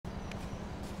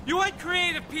You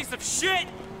uncreative piece of shit!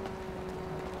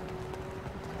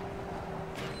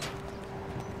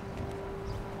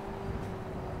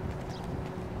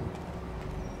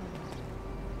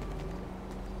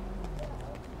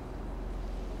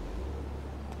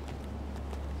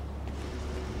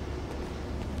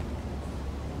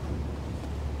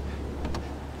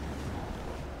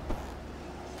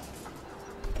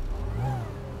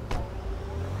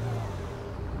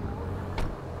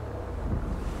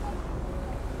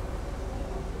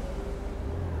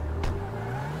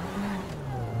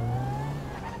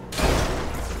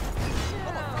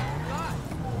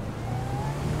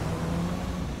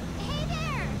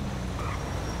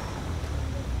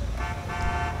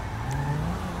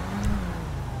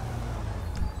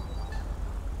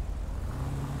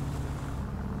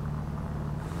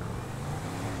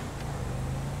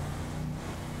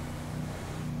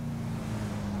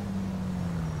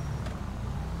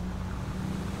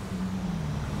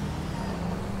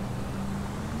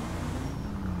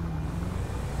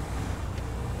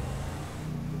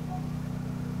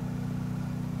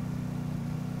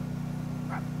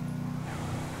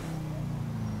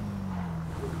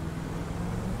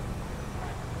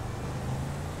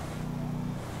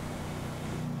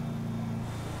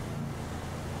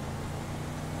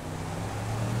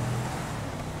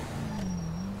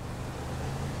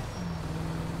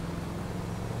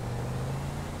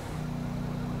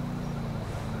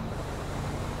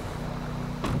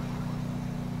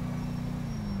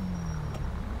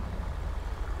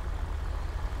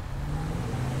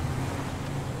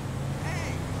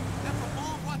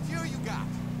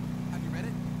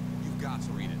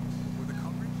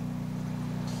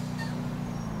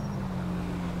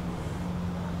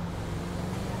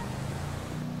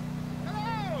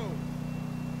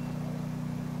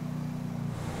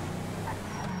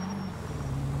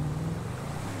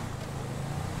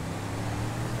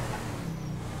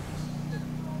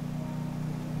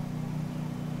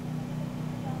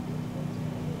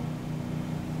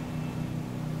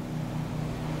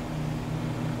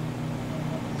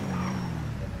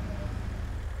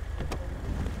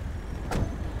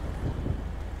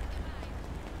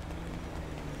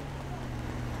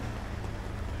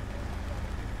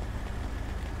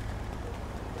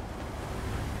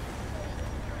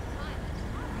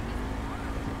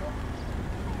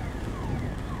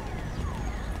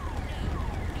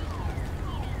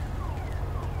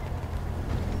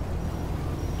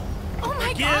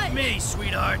 Give me,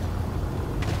 sweetheart.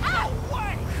 Ow!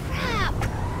 What? Crap!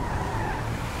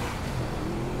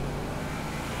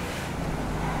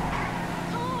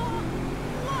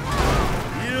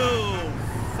 You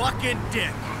fucking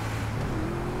dick.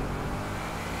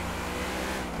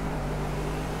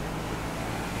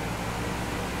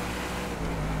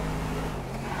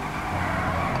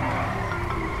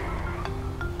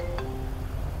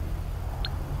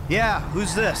 Yeah,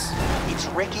 who's this? It's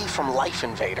Ricky from Life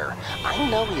Invader. I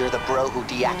know you're the bro who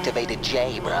deactivated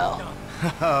Jay, bro.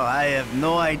 Oh, I have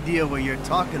no idea what you're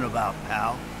talking about,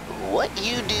 pal. What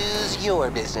you do's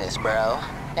your business, bro.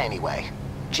 Anyway,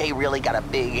 Jay really got a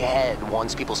big head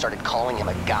once people started calling him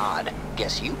a god.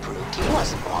 Guess you proved he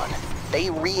wasn't one. They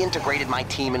reintegrated my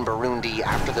team in Burundi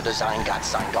after the design got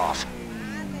signed off.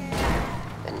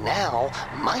 And now,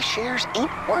 my shares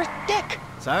ain't worth dick.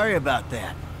 Sorry about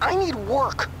that. I need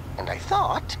work. And I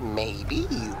thought maybe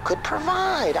you could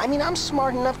provide. I mean, I'm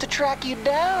smart enough to track you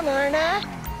down, aren't I?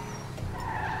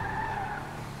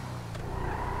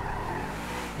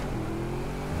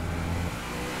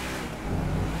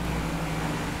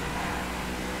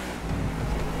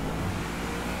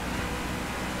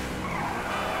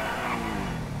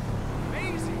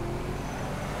 Amazing!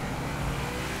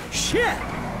 Shit!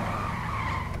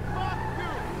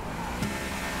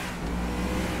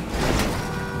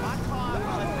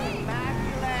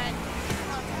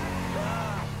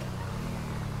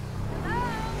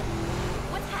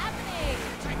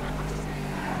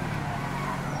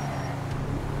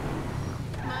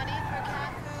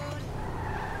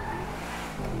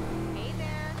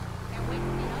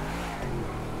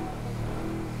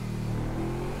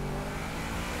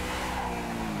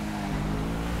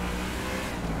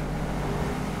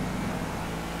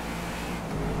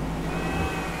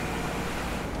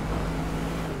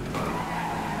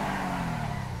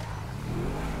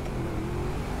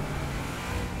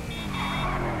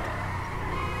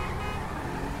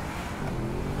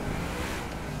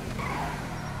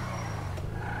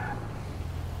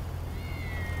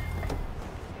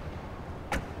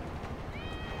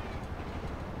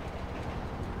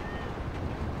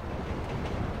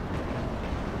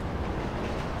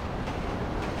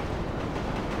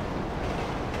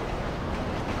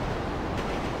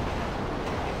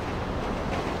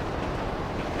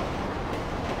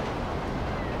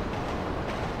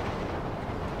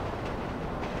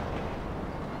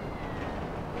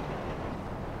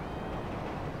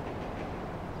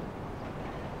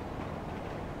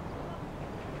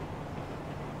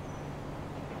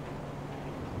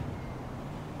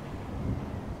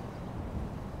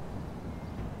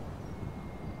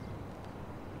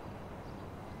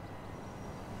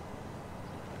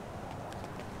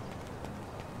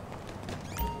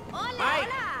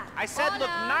 I said look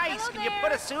nice. Can you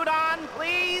put a suit on,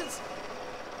 please?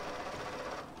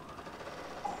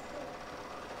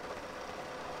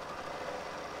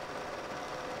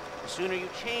 The sooner you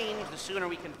change, the sooner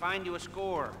we can find you a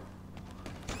score.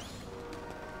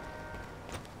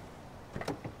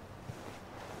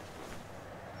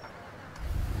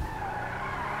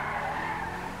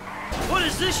 What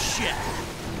is this shit?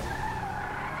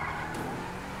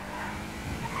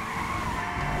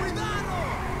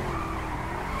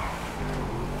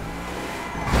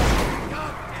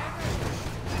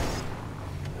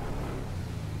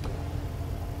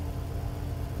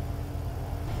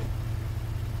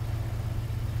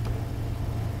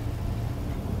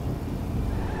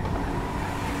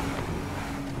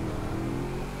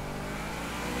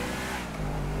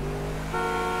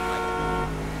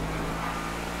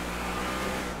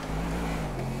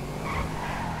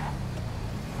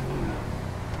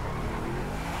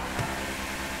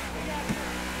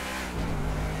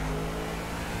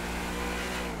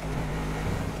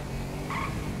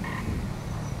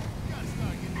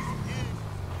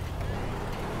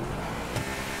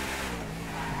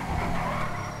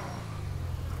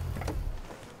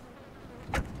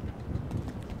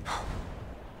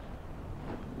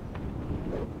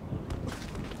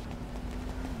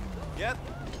 Yep.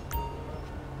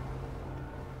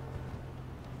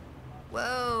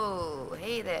 Whoa,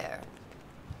 hey there.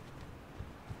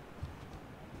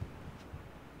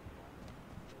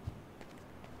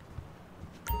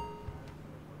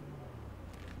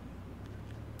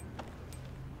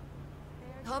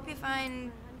 Hope you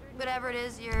find whatever it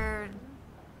is you're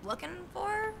looking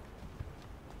for.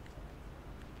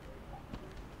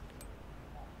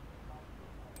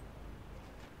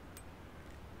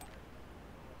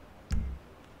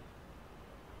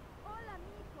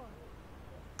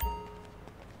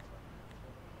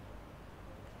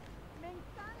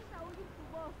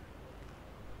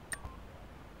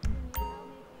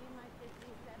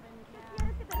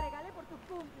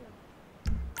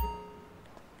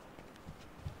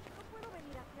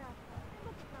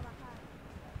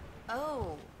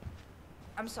 Oh,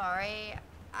 I'm sorry.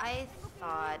 I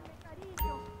thought...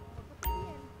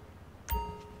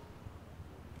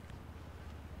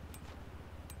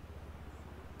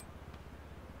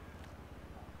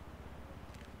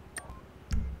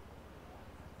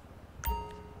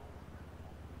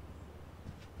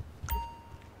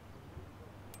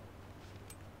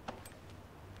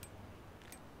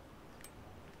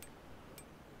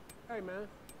 Hey, man.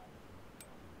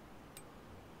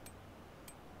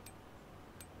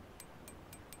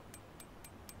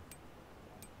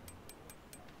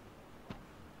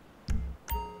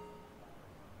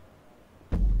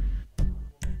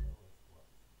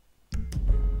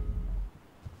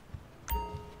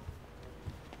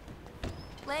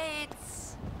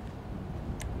 Plates.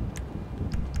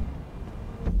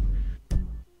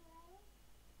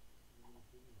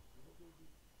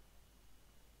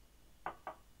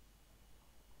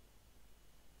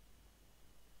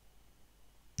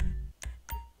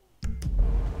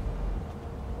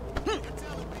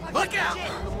 Look out!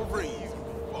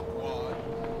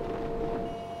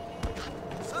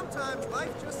 Sometimes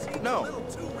life just seems No. a little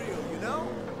too real, you know?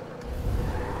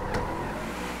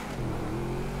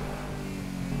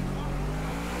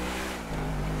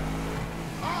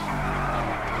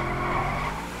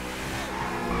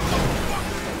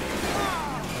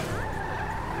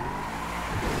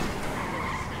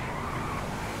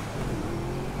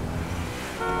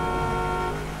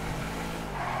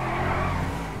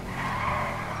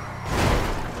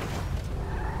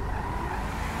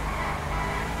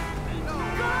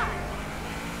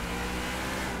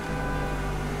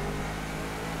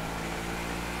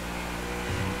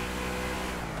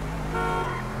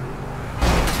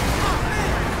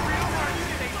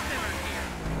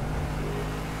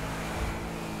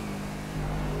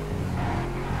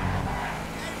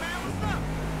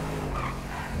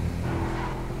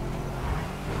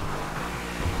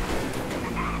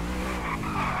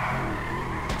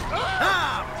 Oh,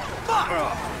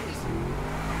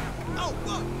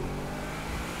 fuck!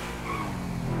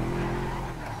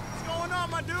 What's going on,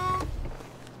 my dude?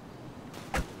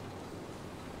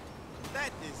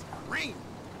 That is green.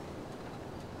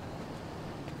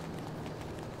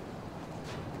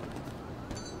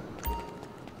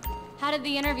 How did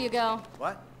the interview go?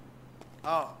 What?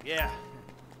 Oh, yeah.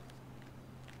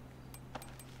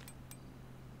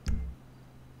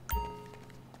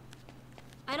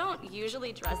 I don't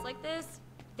usually dress like this.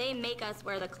 They make us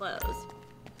wear the clothes.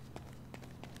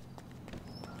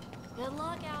 Good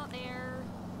luck out there.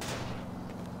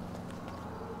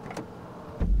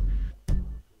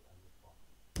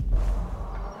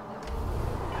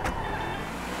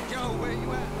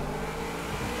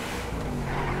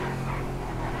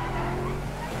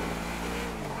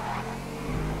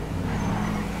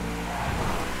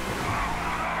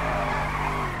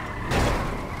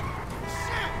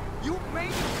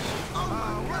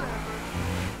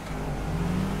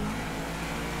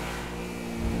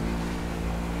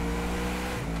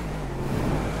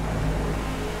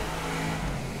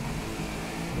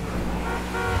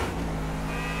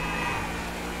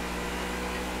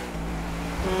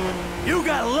 You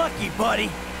got lucky, buddy.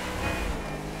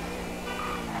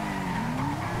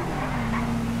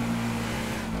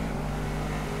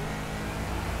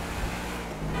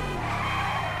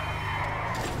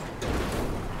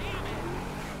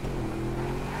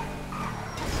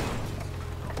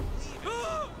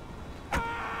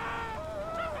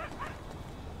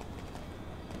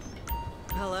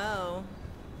 Hello.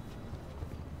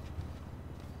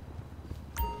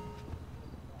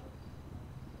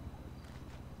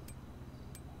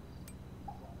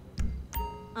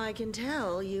 I can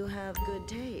tell you have good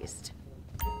taste.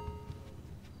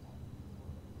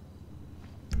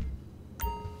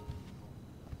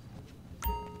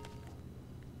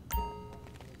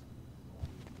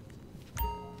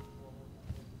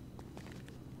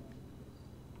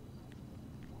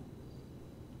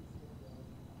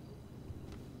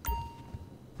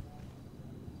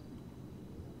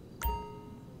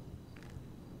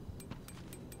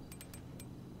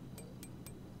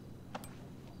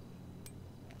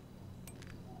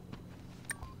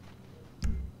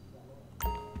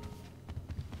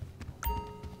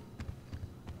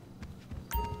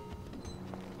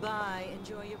 Bye.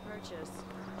 Enjoy your purchase.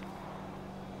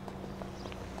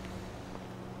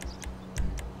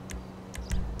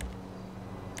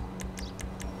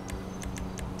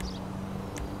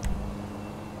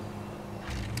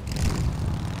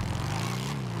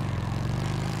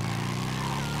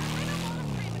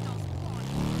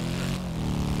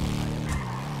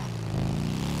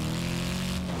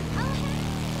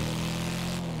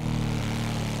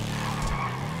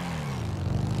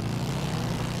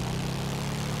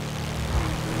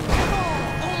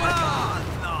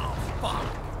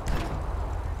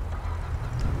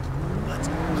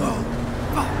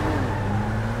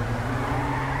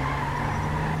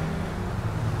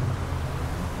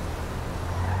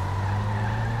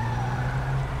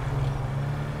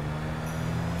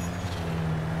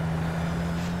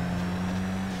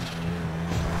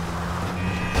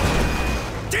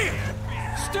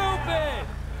 Stupid!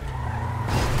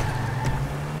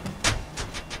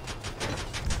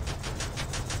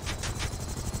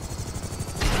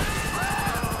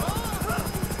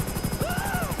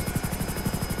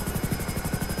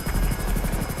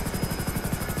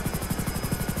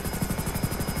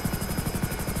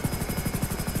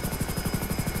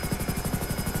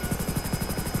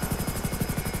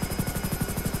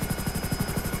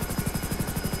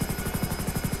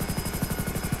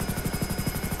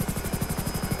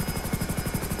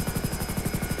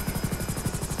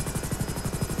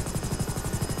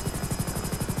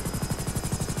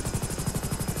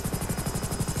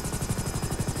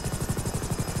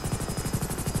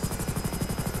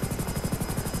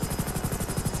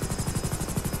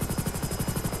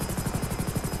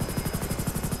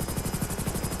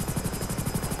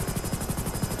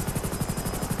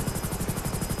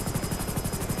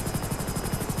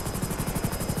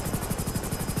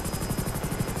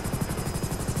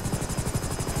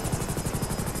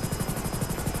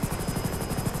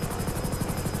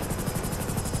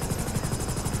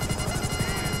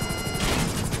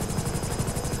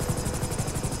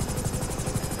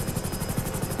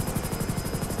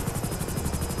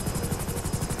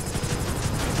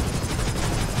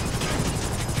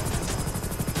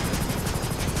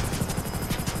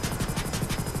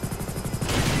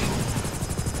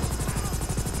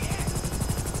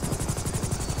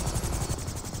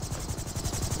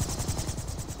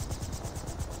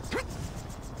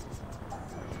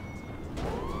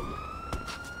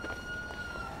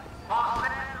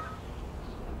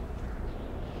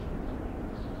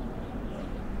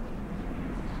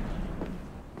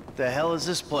 What the hell is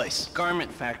this place?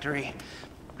 Garment factory.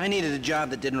 I needed a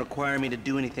job that didn't require me to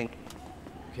do anything.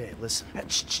 Okay, listen.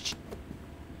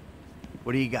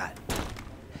 What do you got?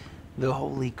 The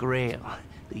Holy Grail.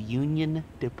 The Union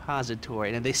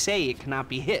Depository. And they say it cannot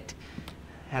be hit.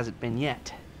 Hasn't been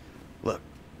yet. Look,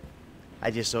 I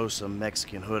just owe some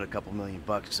Mexican hood a couple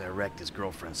 $1,000,000 because I wrecked his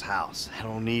girlfriend's house. I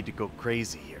don't need to go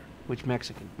crazy here. Which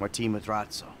Mexican? Martin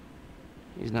Madrazo.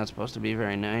 He's not supposed to be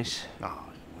very nice. Oh,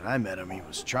 when I met him, he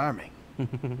was charming.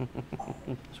 So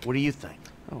what do you think?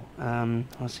 Oh,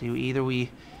 let's see. Either we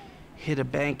hit a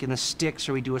bank in the sticks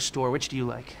or we do a store. Which do you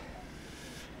like?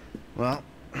 Well,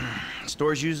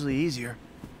 store's usually easier.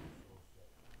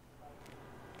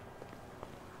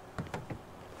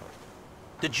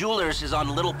 The jeweler's is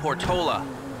on Little Portola.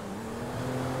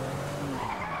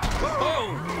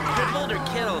 Whoa! Crippled or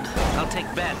killed? I'll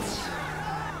take bets.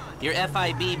 Your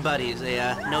FIB buddies, they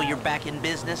know you're back in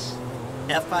business?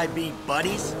 FIB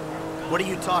buddies? What are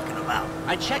you talking about?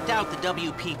 I checked out the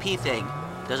WPP thing.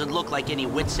 Doesn't look like any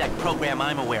WITSEC program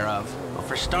I'm aware of.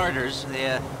 For starters,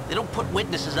 they don't put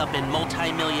witnesses up in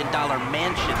multi-million-dollar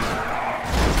mansions.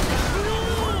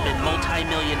 In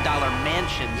multi-million-dollar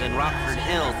mansions in Rockford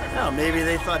Hill. Well, maybe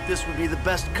they thought this would be the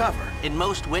best cover. And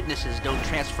most witnesses don't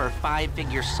transfer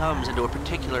five-figure sums into a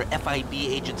particular FIB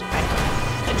agent's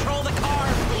bank. Control the car,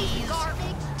 please!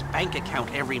 It's a bank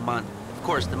account every month. Of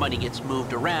course, the money gets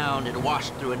moved around and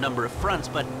washed through a number of fronts,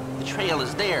 but the trail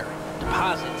is there.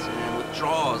 Deposits and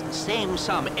withdrawals, the same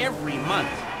sum every month.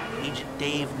 Agent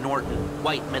Dave Norton,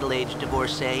 white middle-aged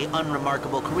divorcee,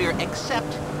 unremarkable career,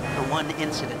 except for one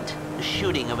incident. The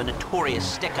shooting of a notorious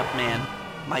stick-up man,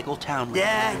 Michael Townley.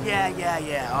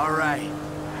 Yeah, all right.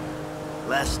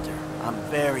 Lester, I'm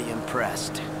very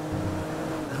impressed.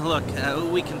 Look,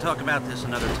 we can talk about this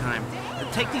another time.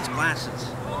 Take these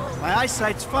glasses. My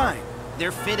eyesight's fine.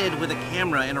 They're fitted with a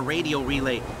camera and a radio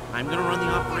relay. I'm gonna run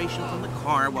the operation from the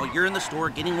car while you're in the store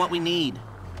getting what we need.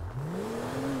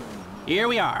 Here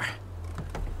we are.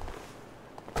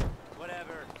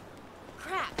 Whatever.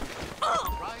 Crap.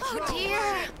 Oh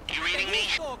dear. You reading me?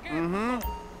 Mm-hmm.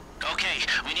 Okay,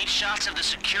 we need shots of the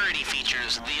security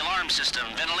features, the alarm system,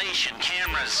 ventilation,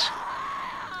 cameras.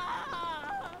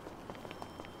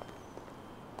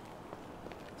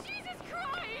 Jesus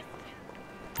Christ!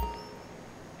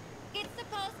 It's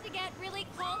supposed to get really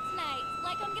cold tonight,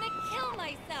 like I'm gonna kill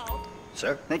myself.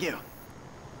 Sir, thank you.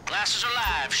 Glasses are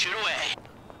live, shoot away.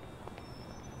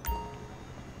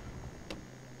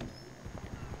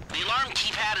 The alarm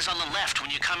keypad is on the left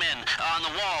when you come in, on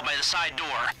the wall by the side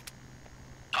door.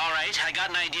 All right, I got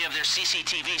an idea of their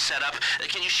CCTV setup.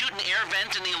 Can you shoot an air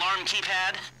vent in the alarm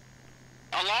keypad?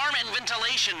 Alarm and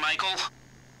ventilation, Michael.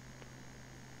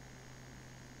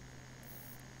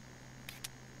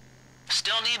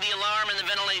 Still need the alarm and the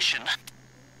ventilation.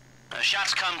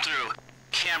 Shots come through.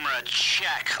 Camera,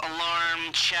 check.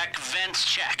 Alarm, check. Vents,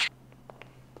 check.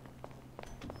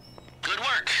 Good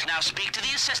work. Now speak to the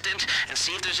assistant and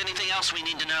see if there's anything else we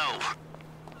need to know.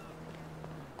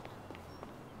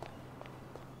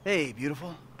 Hey,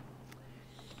 beautiful.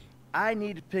 I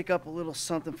need to pick up a little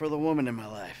something for the woman in my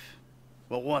life.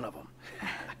 Well, one of them.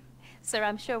 Sir,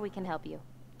 I'm sure we can help you.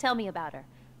 Tell me about her.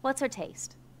 What's her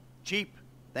taste? Cheap.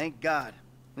 Thank God.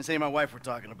 This ain't my wife we're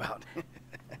talking about.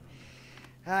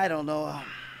 I don't know. I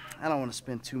don't want to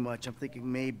spend too much. I'm thinking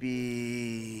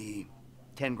maybe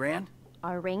 10 grand?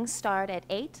 Our rings start at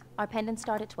 8, our pendants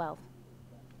start at 12.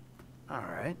 All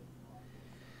right.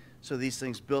 So these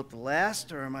things built to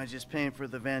last, or am I just paying for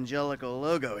the Evangelical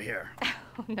logo here?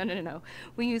 No.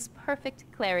 We use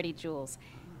perfect clarity jewels.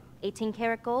 18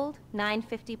 karat gold,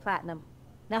 950 platinum.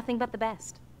 Nothing but the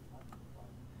best.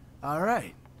 All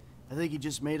right. I think you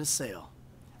just made a sale.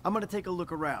 I'm gonna take a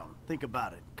look around, think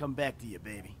about it, come back to you,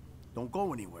 baby. Don't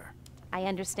go anywhere. I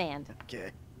understand.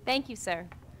 Okay. Thank you, sir.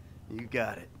 You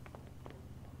got it.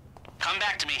 Come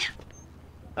back to me.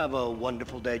 Have a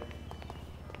wonderful day.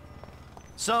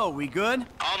 So, we good?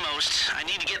 Almost. I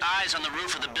need to get eyes on the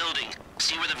roof of the building.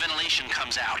 See where the ventilation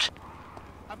comes out.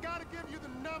 I've got to give you the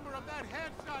number of that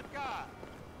headshot guy.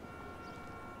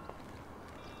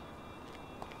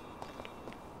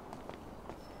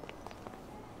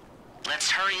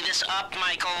 Let's hurry this up,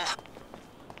 Michael.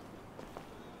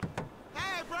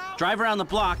 Hey, bro! Drive around the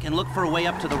block and look for a way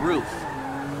up to the roof.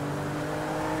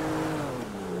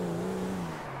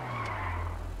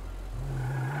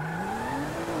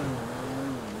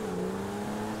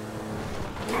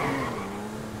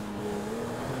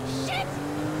 Shit!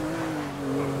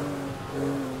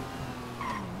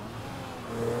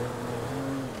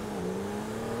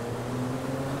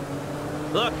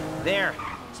 Look, there.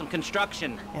 Some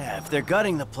construction. Yeah, if they're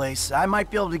gutting the place, I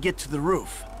might be able to get to the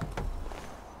roof.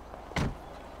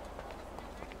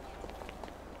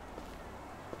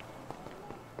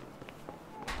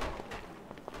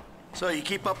 So, you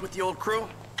keep up with the old crew?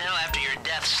 Well, after your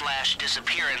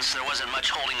death/disappearance, there wasn't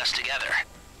much holding us together.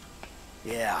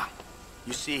 Yeah.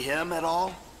 You see him at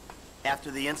all? After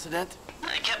the incident?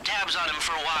 I kept tabs on him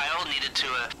for a while, needed to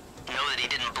know that he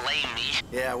didn't blame me.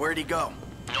 Yeah, where'd he go?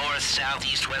 North, south,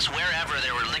 east, west, wherever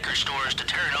there were liquor stores to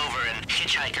turn over and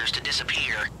hitchhikers to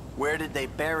disappear. Where did they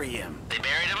bury him? They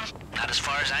buried him? Not as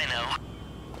far as I know.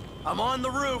 I'm on the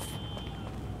roof!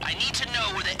 I need to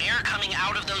know where the air coming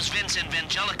out of those vents in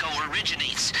Vangelico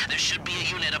originates. There should be a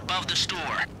unit above the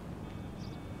store.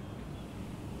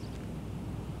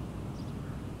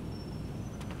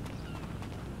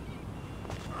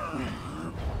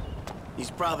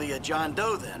 He's probably a John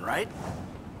Doe then, right?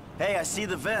 Hey, I see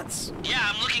the vents. Yeah,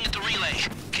 I'm looking at the relay.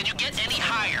 Can you get any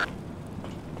higher?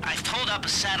 I've pulled up a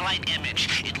satellite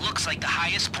image. It looks like the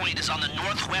highest point is on the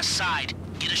northwest side.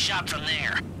 Get a shot from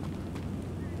there.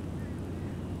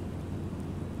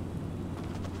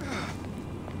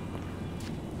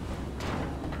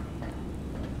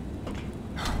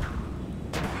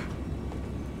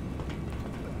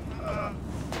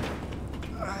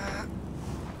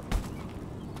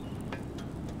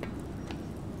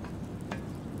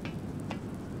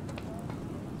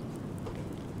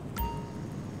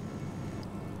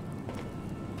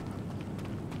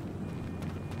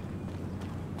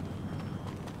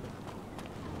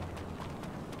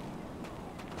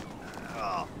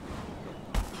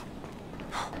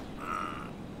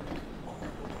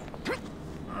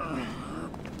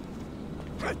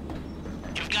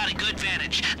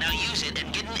 advantage. Now use it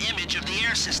and get an image of the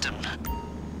air system.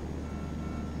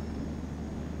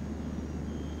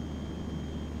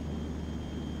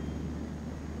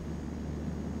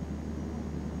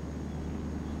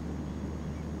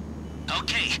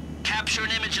 Okay, capture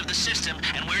an image of the system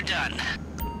and we're done.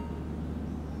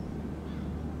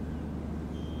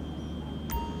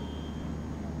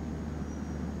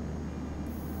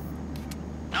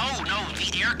 No,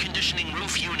 the air conditioning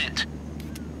roof unit.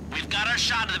 We've got our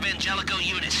shot of the Vangelico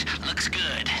unit. Looks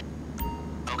good.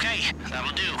 Okay,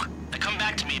 that'll do. Now come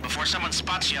back to me before someone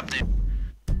spots you up there.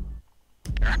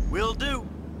 Will do.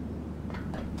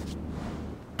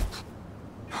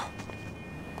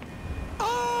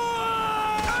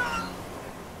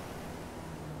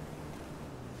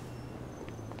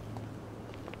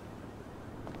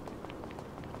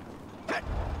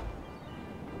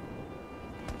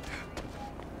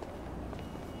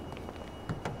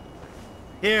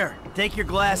 Here, take your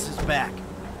glasses back.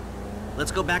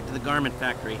 Let's go back to the garment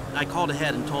factory. I called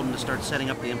ahead and told him to start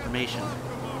setting up the information.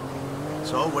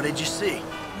 So, what did you see?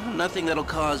 Nothing that'll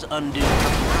cause undue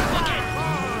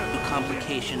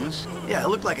complications. Yeah, it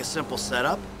looked like a simple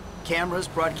setup. Cameras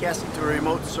broadcasting to a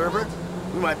remote server.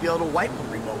 We might be able to wipe them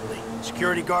remotely.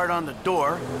 Security guard on the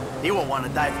door. He won't want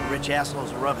to die for rich assholes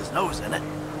who rub his nose in it.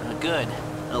 Good.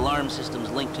 Alarm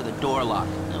system's linked to the door lock.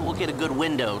 We'll get a good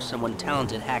window. Someone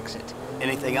talented hacks it.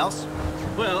 Anything else?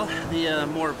 Well, the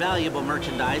more valuable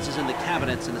merchandise is in the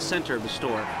cabinets in the center of the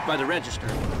store, by the register.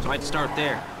 So I'd start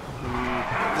there.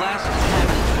 Glass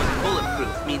cabinets with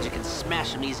bulletproof means you can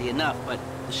smash them easy enough, but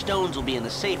the stones will be in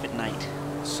the safe at night.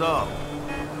 So,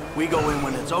 we go in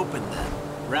when it's open then?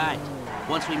 Right.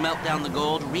 Once we melt down the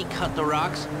gold, recut the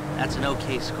rocks, that's an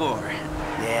okay score.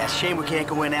 Yeah, shame we can't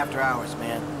go in after hours,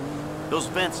 man. Those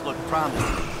vents look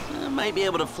promising. Might be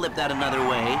able to flip that another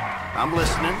way. I'm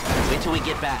listening. Wait till we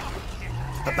get back.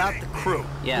 About the crew.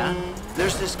 Yeah?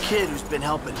 There's this kid who's been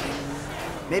helping me.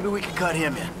 Maybe we could cut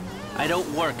him in. I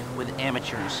don't work with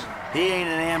amateurs. He ain't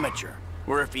an amateur.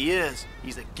 Or if he is,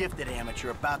 he's a gifted amateur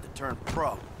about to turn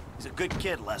pro. He's a good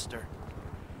kid, Lester.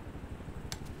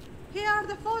 Here are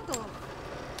the photos.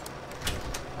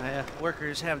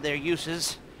 Workers have their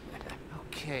uses.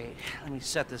 Okay, let me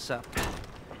set this up.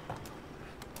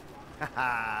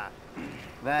 Haha.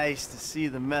 Nice to see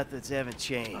the methods haven't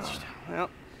changed. Well,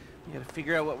 we gotta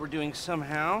figure out what we're doing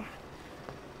somehow.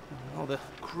 All the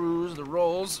crews, the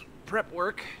rolls, prep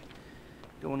work.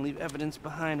 Go and leave evidence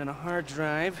behind on a hard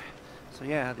drive. So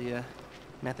yeah, the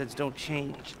methods don't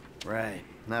change. Right,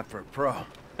 not for a pro.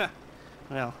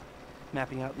 Well,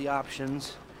 mapping out the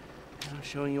options,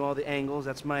 showing you all the angles.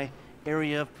 That's my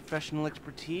area of professional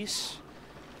expertise.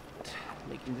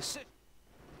 Making decisions.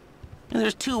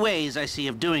 There's two ways I see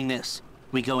of doing this.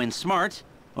 We go in smart,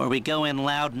 or we go in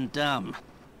loud and dumb.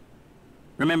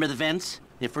 Remember the vents?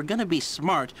 If we're gonna be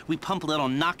smart, we pump a little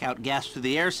knockout gas through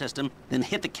the air system, then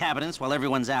hit the cabinets while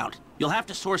everyone's out. You'll have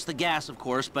to source the gas, of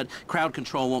course, but crowd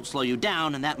control won't slow you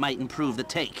down, and that might improve the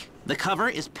take. The cover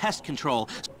is pest control.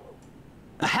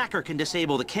 A hacker can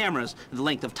disable the cameras. The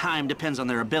length of time depends on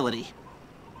their ability.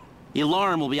 The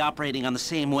alarm will be operating on the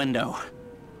same window.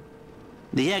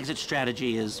 The exit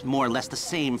strategy is more or less the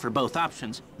same for both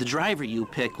options. The driver you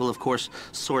pick will, of course,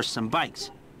 source some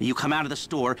bikes. You come out of the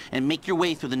store and make your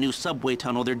way through the new subway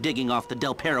tunnel they're digging off the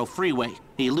Del Perro freeway.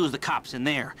 You lose the cops in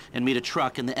there and meet a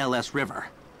truck in the LS River.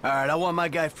 All right, I want my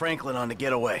guy Franklin on the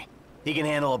getaway. He can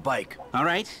handle a bike. All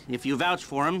right, if you vouch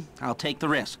for him, I'll take the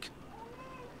risk.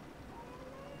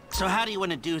 So how do you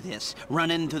want to do this?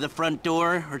 Run in through the front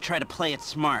door or try to play it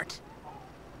smart?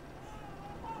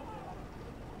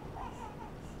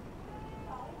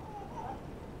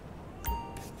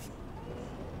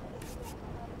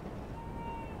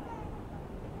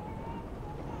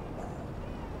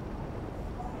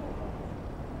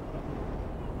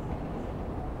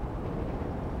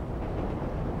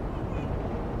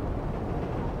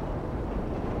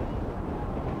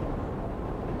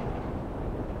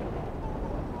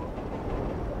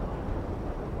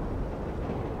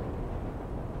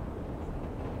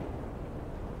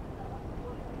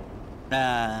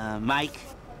 Mike?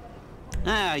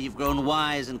 Ah, you've grown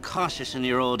wise and cautious in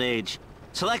your old age.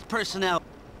 Select personnel.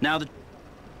 Now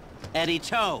Eddie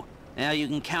Toe. Now you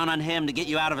can count on him to get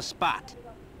you out of a spot.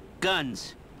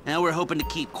 Guns. Now we're hoping to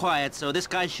keep quiet, so this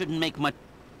guy shouldn't make much...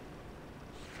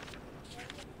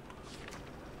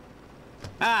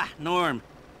 Ah, Norm.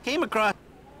 Came across...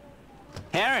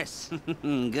 Harris.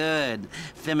 Good.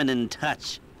 Feminine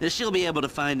touch. She'll be able to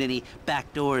find any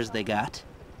back doors they got.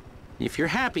 If you're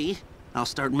happy, I'll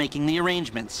start making the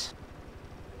arrangements.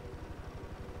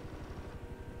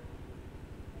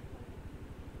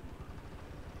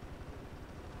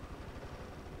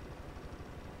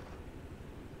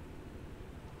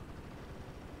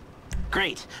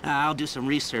 Great. I'll do some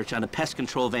research on a pest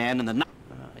control van and the...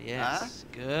 Yes.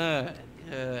 Good,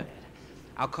 good.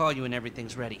 I'll call you when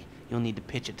everything's ready. You'll need to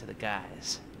pitch it to the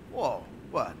guys. Whoa,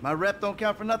 what? My rep don't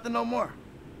count for nothing no more?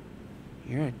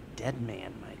 You're a dead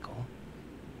man, Michael.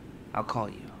 I'll call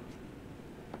you.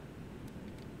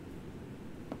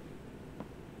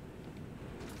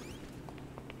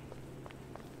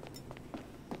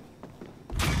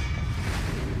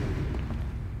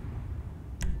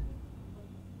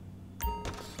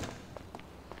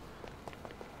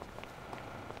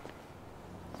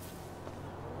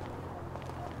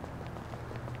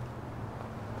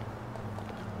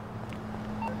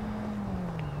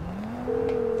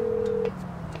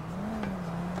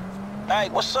 Hey,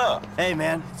 what's up? Hey,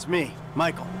 man, it's me,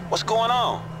 Michael. What's going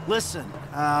on? Listen,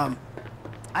 I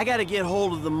gotta get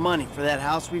hold of the money for that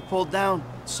house we pulled down,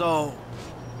 so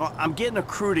well, I'm getting a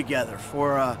crew together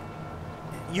for,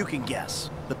 you can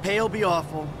guess. The pay will be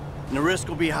awful, and the risk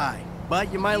will be high,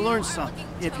 but you might learn something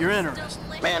if you're interested.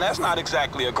 Man, that's not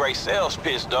exactly a great sales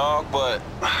pitch, dog, but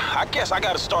I guess I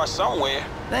gotta start somewhere.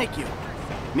 Thank you.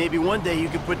 Maybe one day you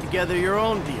could put together your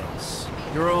own deals,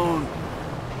 your own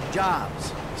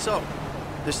jobs. So,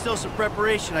 there's still some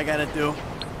preparation I gotta do.